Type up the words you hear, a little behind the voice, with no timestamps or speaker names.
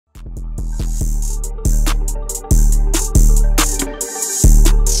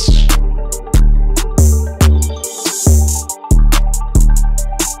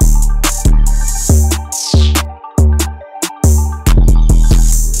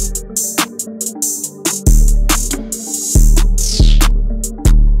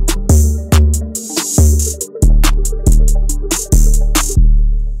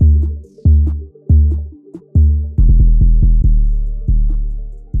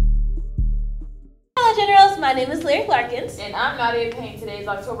my name is Lyric Larkins. And I'm Nadia Payne. Today is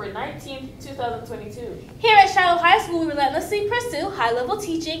October 19th, 2022. Here at Shiloh High School, we relentlessly pursue high-level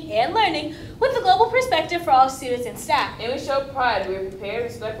teaching and learning with a global perspective for all students and staff. And we show pride. We are prepared,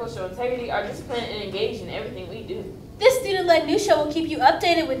 respectful, show integrity, are disciplined, and engaged in everything we do. This student-led news show will keep you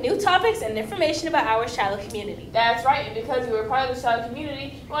updated with new topics and information about our Shiloh community. That's right, and because you are part of the Shiloh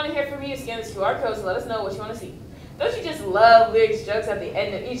community, we want to hear from you. Scan this QR code to let us know what you want to see. Don't you just love Lyric's jokes at the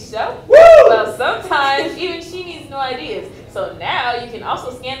end of each show? Woo! Well, sometimes even she needs new ideas. So now you can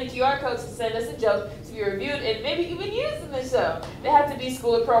also scan the QR code to send us a joke to be reviewed and maybe even used in the show. They have to be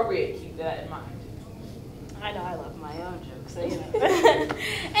school appropriate. Keep that in mind. I know I love my own jokes, so you know.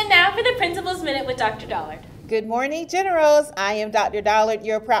 And now for the Principal's Minute with Dr. Dollard. Good morning, Generals. I am Dr. Dollard,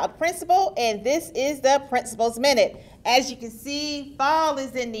 your proud principal, and this is the Principal's Minute. As you can see, fall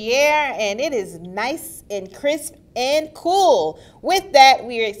is in the air, and it is nice and crisp and cool. With that,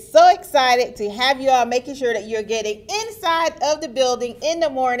 we are so excited to have you all making sure that you're getting inside of the building in the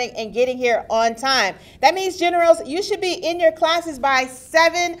morning and getting here on time. That means, Generals, you should be in your classes by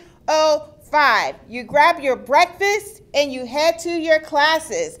 7:05. You grab your breakfast and you head to your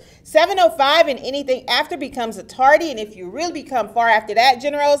classes. 7:05 and anything after becomes a tardy, and if you really become far after that,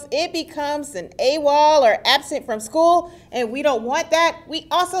 Generals, it becomes an AWOL or absent from school, and we don't want that. We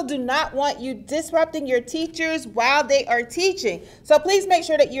also do not want you disrupting your teachers while they are teaching. So please make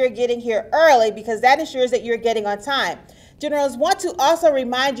sure that you're getting here early because that ensures that you're getting on time. Generals, want to also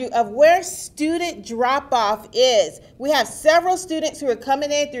remind you of where student drop-off is. We have several students who are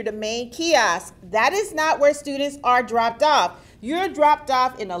coming in through the main kiosk. That is not where students are dropped off. You're dropped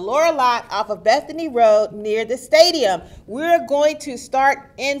off in a lower lot off of Bethany Road near the stadium. We're going to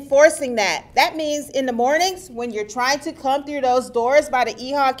start enforcing that. That means in the mornings when you're trying to come through those doors by the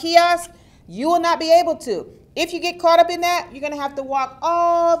EHA kiosk, you will not be able to. If you get caught up in that, you're going to have to walk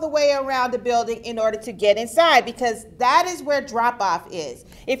all the way around the building in order to get inside because that is where drop-off is.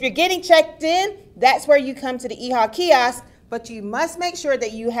 If you're getting checked in, that's where you come to the EHA kiosk, but you must make sure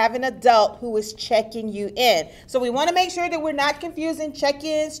that you have an adult who is checking you in. So we want to make sure that we're not confusing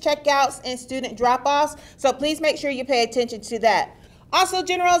check-ins, check-outs, and student drop-offs, so please make sure you pay attention to that. Also,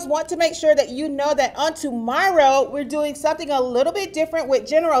 Generals, want to make sure that you know that on tomorrow, we're doing something a little bit different with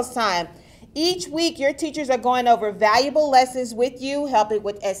Generals Time. Each week, your teachers are going over valuable lessons with you, helping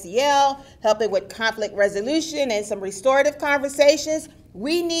with SEL, helping with conflict resolution, and some restorative conversations.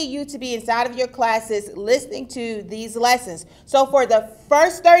 We need you to be inside of your classes listening to these lessons. So for the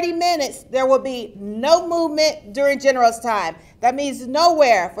first 30 minutes, there will be no movement during General's Time. That means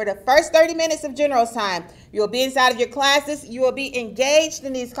nowhere for the first 30 minutes of General's Time. You'll be inside of your classes. You will be engaged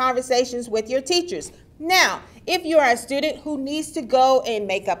in these conversations with your teachers. Now, if you are a student who needs to go and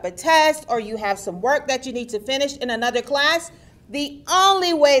make up a test or you have some work that you need to finish in another class, the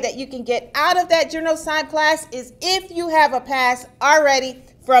only way that you can get out of that General Time class is if you have a pass already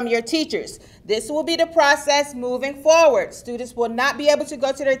from your teachers. This will be the process moving forward. Students will not be able to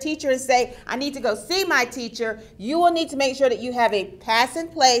go to their teacher and say, I need to go see my teacher. You will need to make sure that you have a pass in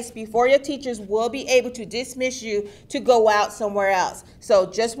place before your teachers will be able to dismiss you to go out somewhere else. So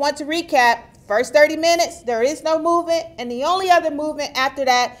just want to recap. First 30 minutes, there is no movement, and the only other movement after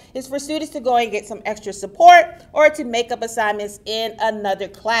that is for students to go and get some extra support or to make up assignments in another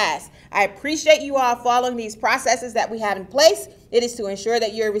class. I appreciate you all following these processes that we have in place. It is to ensure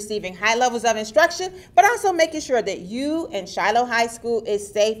that you're receiving high levels of instruction, but also making sure that you and Shiloh High School is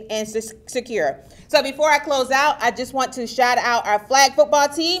safe and secure. So before I close out, I just want to shout out our flag football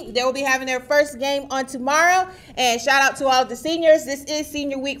team. They will be having their first game on tomorrow. And shout out to all of the seniors. This is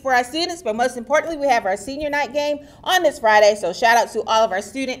senior week for our students, but most importantly, we have our senior night game on this Friday. So shout out to all of our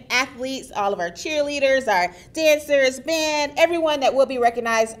student athletes, all of our cheerleaders, our dancers, band, everyone that will be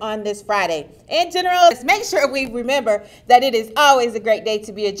recognized on this Friday. And Generals, make sure we remember that it is always a great day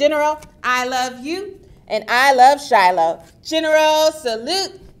to be a General. I love you, and I love Shiloh. General,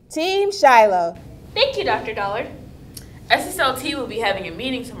 salute Team Shiloh. Thank you, Dr. Dollard. SSLT will be having a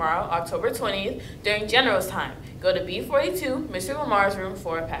meeting tomorrow, October 20th, during General's Time. Go to B42, Mr. Lamar's room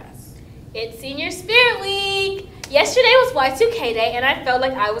for a pass. It's Senior Spirit Week. Yesterday was Y2K Day, and I felt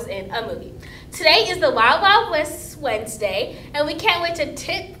like I was in a movie. Today is the Wild Wild West Wednesday, and we can't wait to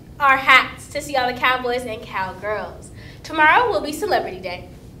tip our hats to see all the cowboys and cowgirls. Tomorrow will be Celebrity Day.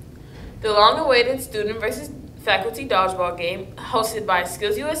 The long-awaited student versus faculty dodgeball game hosted by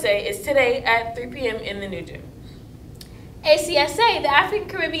Skills USA is today at 3 p.m. in the new gym. ACSA, the African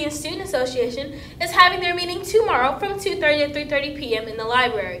Caribbean Student Association, is having their meeting tomorrow from 2:30 to 3:30 p.m. in the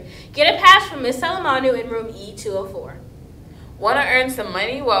library. Get a pass from Ms. Salamanu in room E204. Want to earn some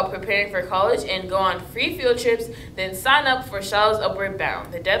money while preparing for college and go on free field trips? Then sign up for Shillow's Upward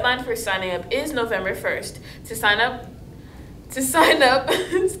Bound. The deadline for signing up is November 1st. To sign up,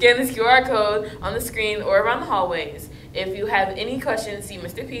 scan this QR code on the screen or around the hallways. If you have any questions, see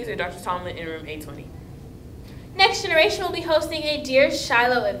Mr. Pease or Dr. Tomlin in room 820. Next Generation will be hosting a Dear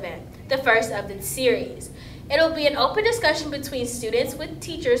Shiloh event, the first of its series. It will be an open discussion between students with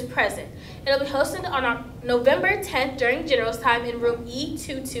teachers present. It will be hosted on November 10th during General's Time in room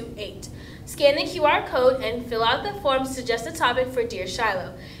E228. Scan the QR code and fill out the form to suggest a topic for Dear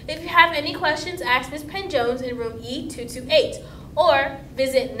Shiloh. If you have any questions, ask Ms. Penn Jones in room E228 or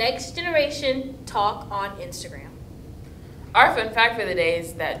visit Next Generation Talk on Instagram. Our fun fact for the day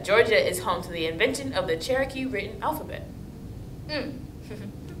is that Georgia is home to the invention of the Cherokee written alphabet.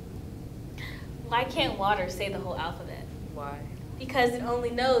 Why can't water say the whole alphabet? Why? Because it only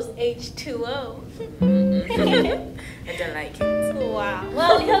knows H2O. I don't like it. Wow.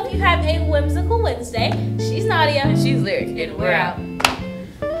 Well, we hope you have a whimsical Wednesday. She's Nadia. And she's Lyric. And we're out.